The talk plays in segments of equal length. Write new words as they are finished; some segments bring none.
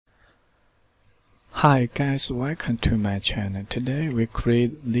Hi guys, welcome to my channel. Today we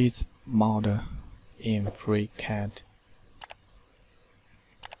create this model in FreeCAD.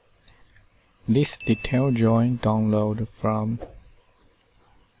 This detailed drawing download from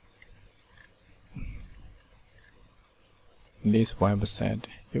this website.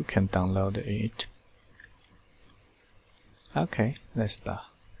 You can download it. Okay, let's start.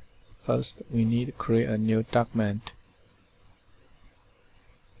 First, we need to create a new document.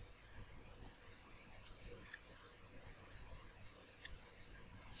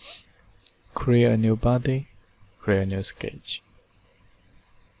 Create a new body, create a new sketch.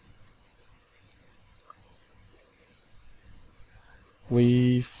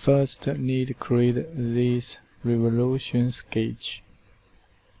 We first need to create this revolution sketch.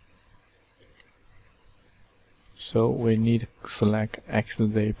 So we need to select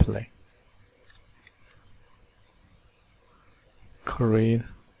XZ plane. Create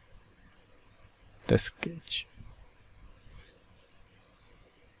the sketch.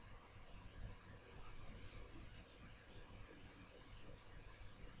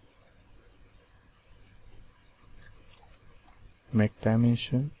 Make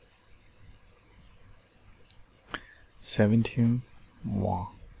dimension 17:1.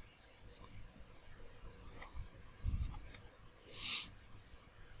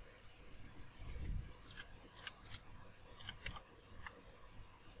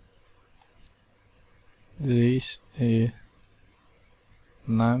 This is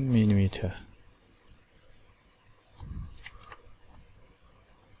 9 millimeter.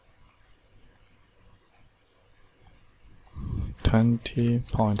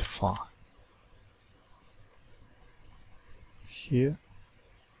 .5 here,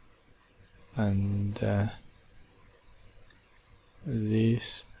 and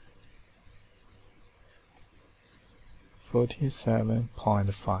this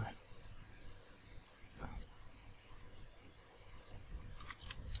 47.5.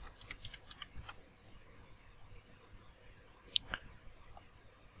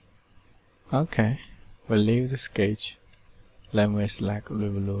 Okay, we leave the sketch. Then we select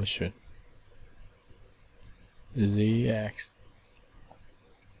revolution. ZX.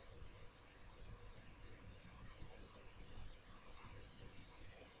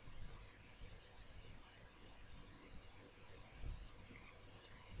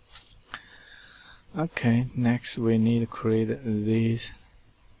 Okay, next we need to create this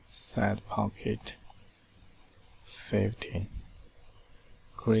side pocket 15.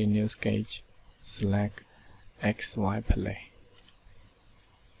 Create new sketch. Select XY plane.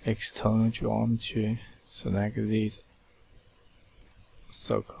 External geometry, select this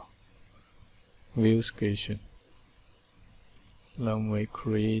circle. View sketch. Then we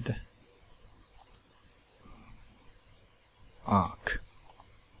create arc.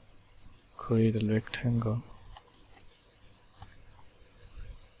 Create a rectangle.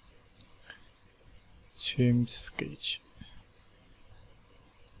 Trim sketch.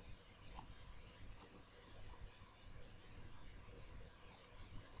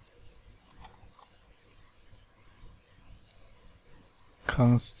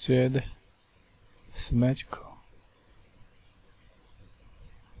 Constraint symmetrical.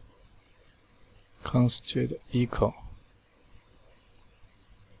 Constraint equal.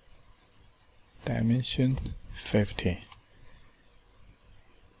 Dimension 50.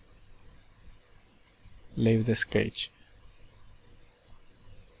 Leave the sketch.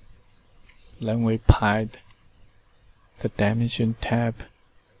 Then we pad the dimension tab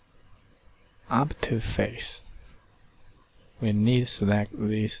up to face. We need to select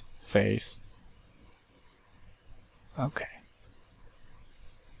this face. Okay.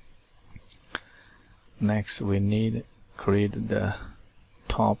 Next, we need to create the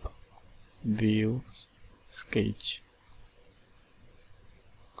top view sketch.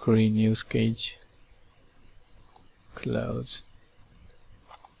 Create new sketch. Close.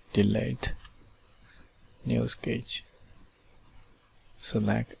 Delete. New sketch.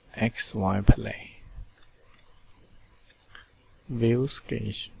 Select XY plane. View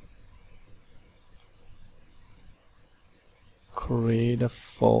sketch. Create a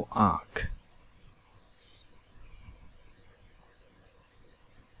full arc.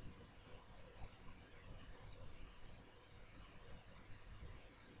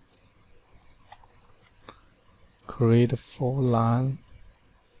 Create a full line.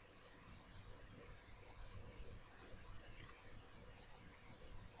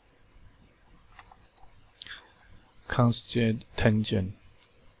 Constraint tangent,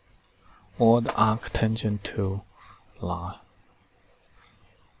 or the arc tangent to line.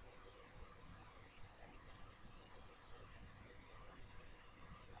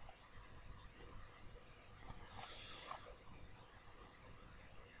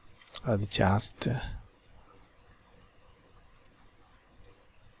 adjust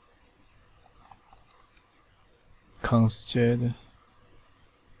constraint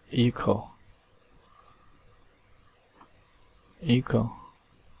equal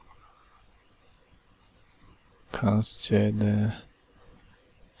constraint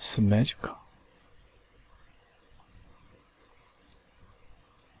symmetrical.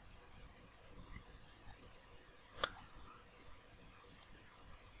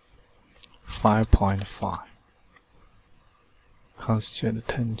 .5 constraint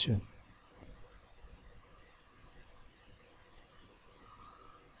tangent.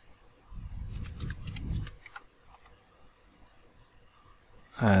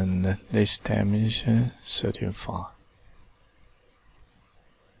 And this dimension 35.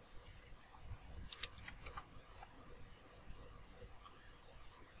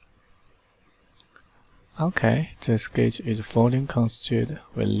 Okay, the sketch is fully constrained.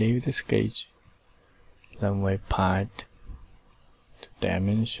 We leave the sketch. Then we pipe the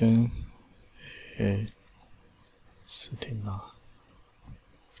dimension is 39.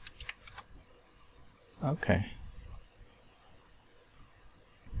 Okay.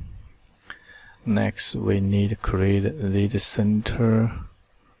 Next, we need to create the center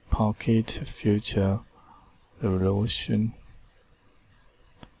pocket future revolution.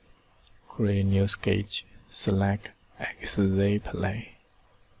 Create new sketch. Select exit play.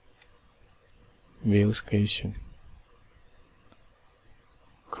 View sketch.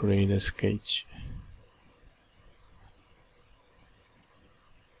 Create a sketch.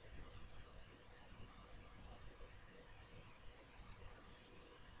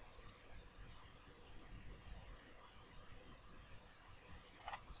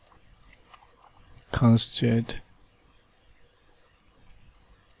 Constraint.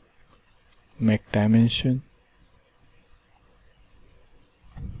 Make dimension.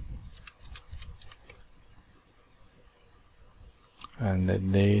 And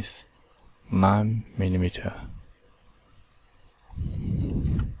this 9 millimeter.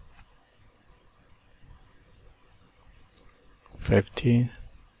 $15.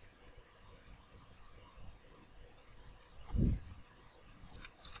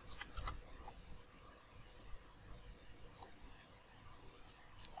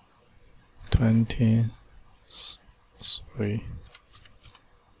 $23.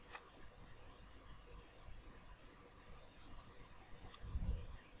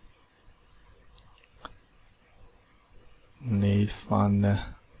 Need find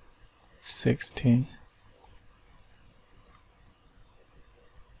 16.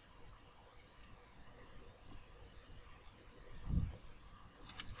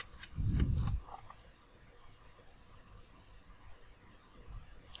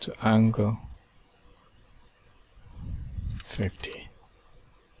 The angle 50.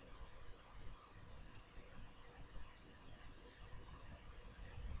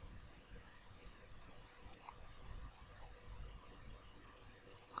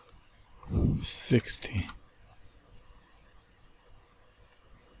 $60.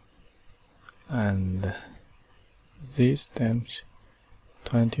 And this times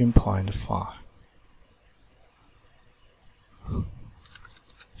 20.5.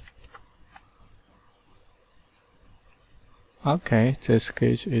 Okay, the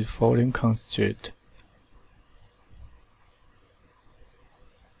sketch is fully constrained.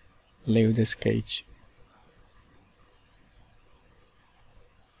 Leave the sketch.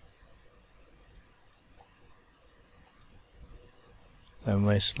 Then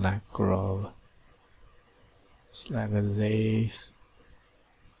we select group. Select this.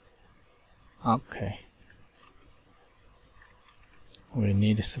 Okay. We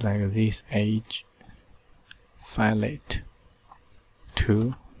need to select this edge. Fillet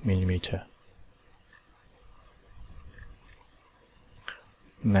 2 millimeter.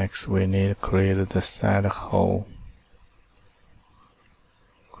 Next, we need to create the side hole.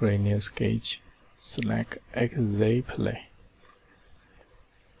 Create new sketch. Select exit play.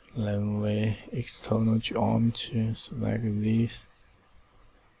 Then we external geometry. Select this.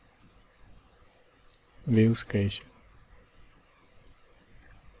 View sketch.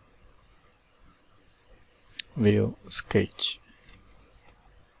 View sketch.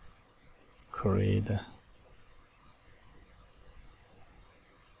 Create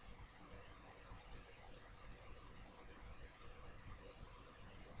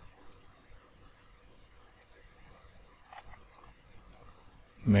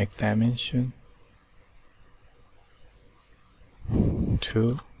make dimension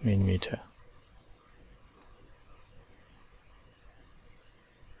 2 millimeter.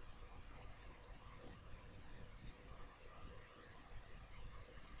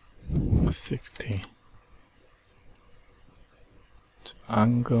 60. The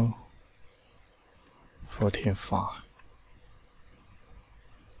angle 14.5.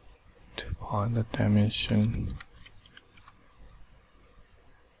 2-point dimension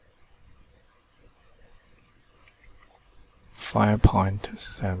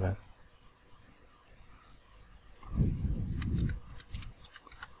 5.7.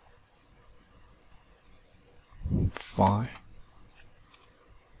 5.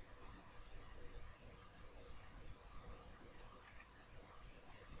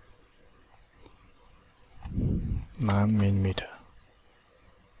 9 millimeter.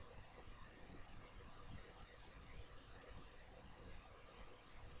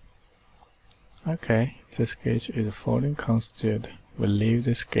 Okay, this gauge is fully considered. We leave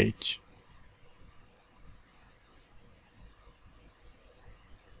this gauge.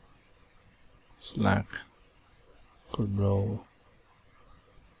 Select row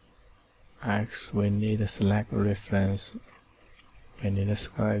X. We need to select reference. We need to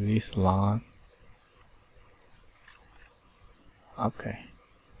select this line. Okay.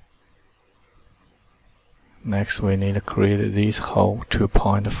 Next, we need to create this hole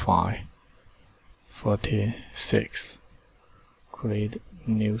 2.5. 46. Create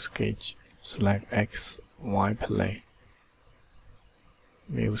new sketch. Select X, Y plane.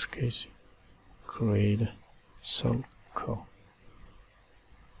 View sketch. Create circle.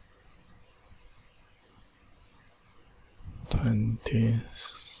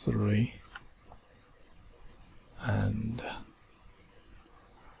 (23) and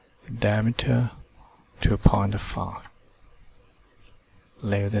diameter 2.5.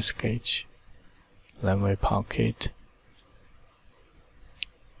 Leave the sketch. Then we pocket.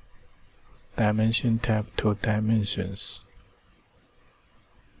 Dimension tab 2 dimensions.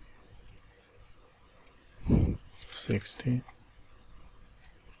 60.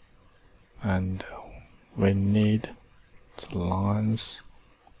 And we need the lines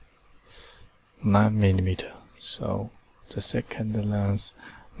 9 millimeter. So the second length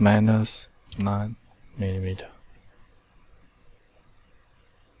minus 9 millimeter.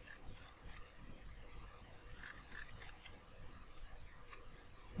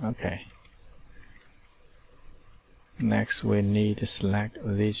 Okay. Next, we need to select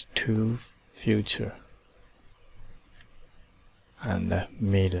these two features and the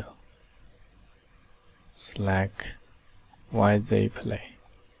middle. Select YZ plane.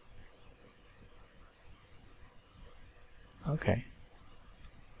 Okay.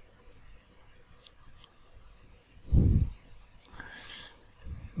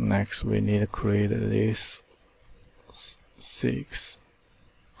 Next, we need to create this 6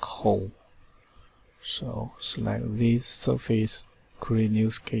 hole. So select this surface, create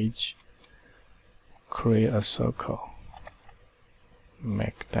new sketch, create a circle,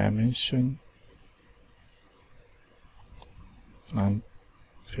 make dimension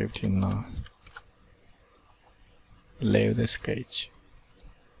 959. Leave the sketch,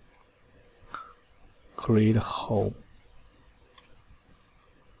 create a hole.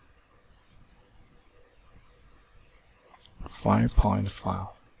 (5.5)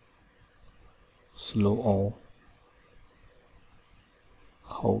 Slow all.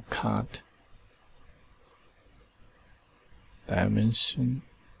 Hole cut. Dimension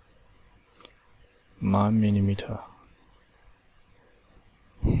 9 millimeter.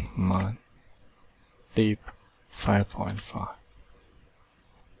 9. Deep 5.5.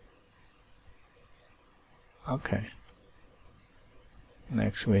 Okay.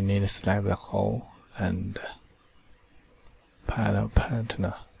 Next, we need to select the hole and paddle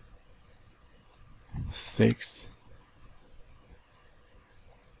partner 6.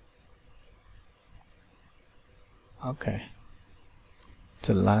 Okay.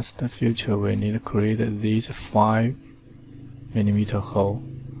 The last feature, we need to create this 5 millimeter hole.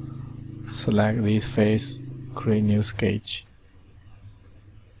 Select this face, create new sketch.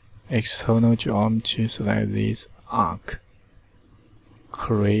 External geometry, select this arc.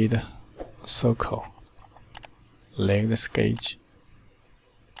 Create a circle. Leave the sketch.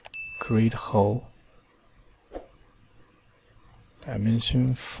 Create hole.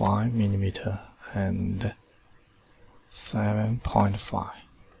 Dimension 5 millimeter and 7.5.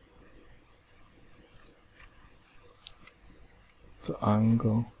 The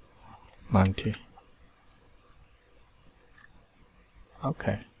angle 90.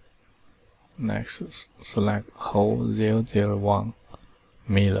 Okay. Next, select hole 001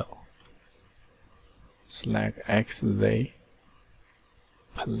 middle. Select XZ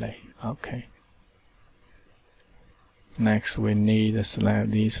plane. Okay. Next, we need to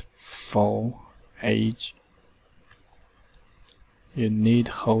select these 4 edge. you need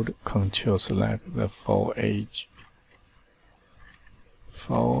hold Control, select the full edge.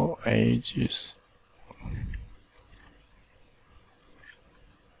 Full edge is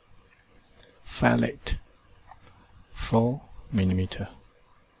fillet 4 mm.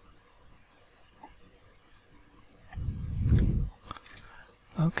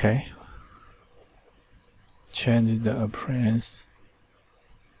 Okay. Change the appearance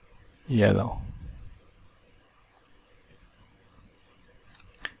yellow.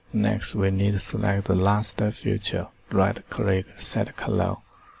 Next, we need to select the last feature. Right click, set color.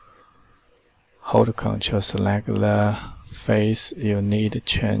 Hold Control, select the face. You need to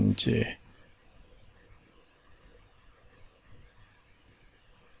change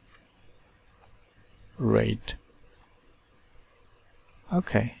red.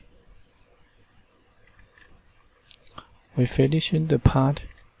 Okay. We finished the part.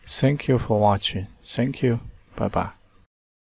 Thank you for watching. Thank you. Bye bye.